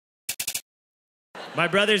My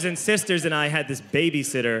brothers and sisters and I had this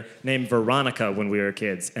babysitter named Veronica when we were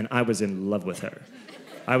kids, and I was in love with her.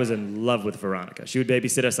 I was in love with Veronica. She would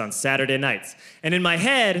babysit us on Saturday nights. And in my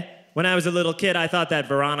head, when I was a little kid, I thought that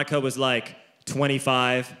Veronica was like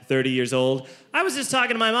 25, 30 years old. I was just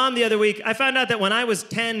talking to my mom the other week. I found out that when I was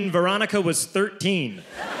 10, Veronica was 13.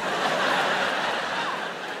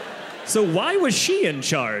 So why was she in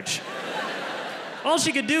charge? All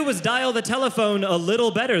she could do was dial the telephone a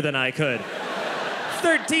little better than I could.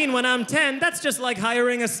 13 when I'm 10, that's just like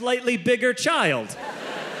hiring a slightly bigger child.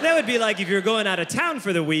 That would be like if you're going out of town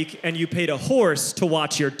for the week and you paid a horse to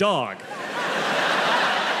watch your dog.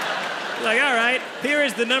 Like, all right, here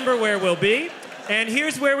is the number where we'll be, and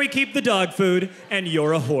here's where we keep the dog food, and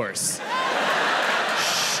you're a horse.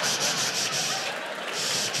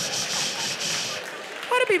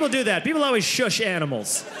 Why do people do that? People always shush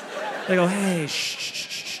animals. They go, hey, shh, shh,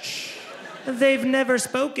 shh, shh. They've never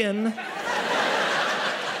spoken.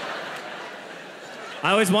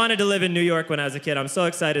 I always wanted to live in New York when I was a kid. I'm so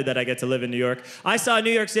excited that I get to live in New York. I saw New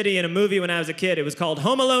York City in a movie when I was a kid. It was called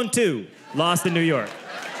Home Alone 2, Lost in New York.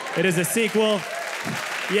 It is a sequel.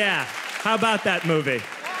 Yeah, how about that movie?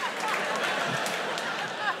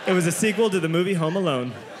 It was a sequel to the movie Home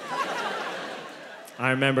Alone. I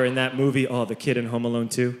remember in that movie, the kid in Home Alone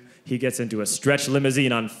 2, he gets into a stretch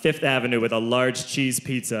limousine on 5th Avenue with a large cheese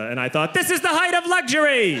pizza, and I thought, this is the height of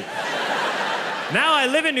luxury! Now I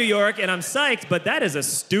live in New York, and I'm psyched, but that is a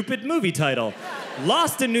stupid movie title.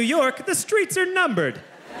 Lost in New York, the streets are numbered.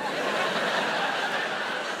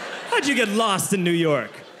 How'd you get lost in New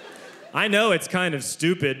York? I know it's kind of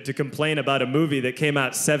stupid to complain about a movie that came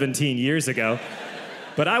out 17 years ago,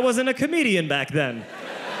 but I wasn't a comedian back then.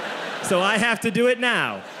 So I have to do it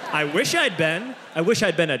now. I wish I'd been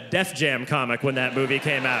a Def Jam comic when that movie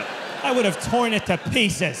came out. I would have torn it to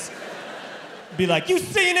pieces. Be like, you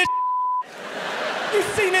seen it? You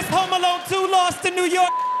seen this Home Alone 2 Lost in New York?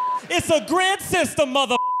 It's a grant system,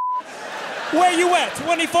 mother. Where you at?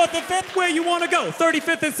 24th and 5th? Where you want to go?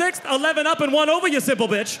 35th and 6th? 11 up and 1 over, you simple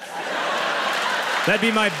bitch. That'd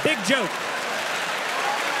be my big joke.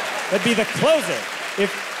 That'd be the closer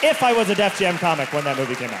if I was a Def Jam comic when that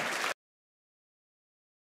movie came out.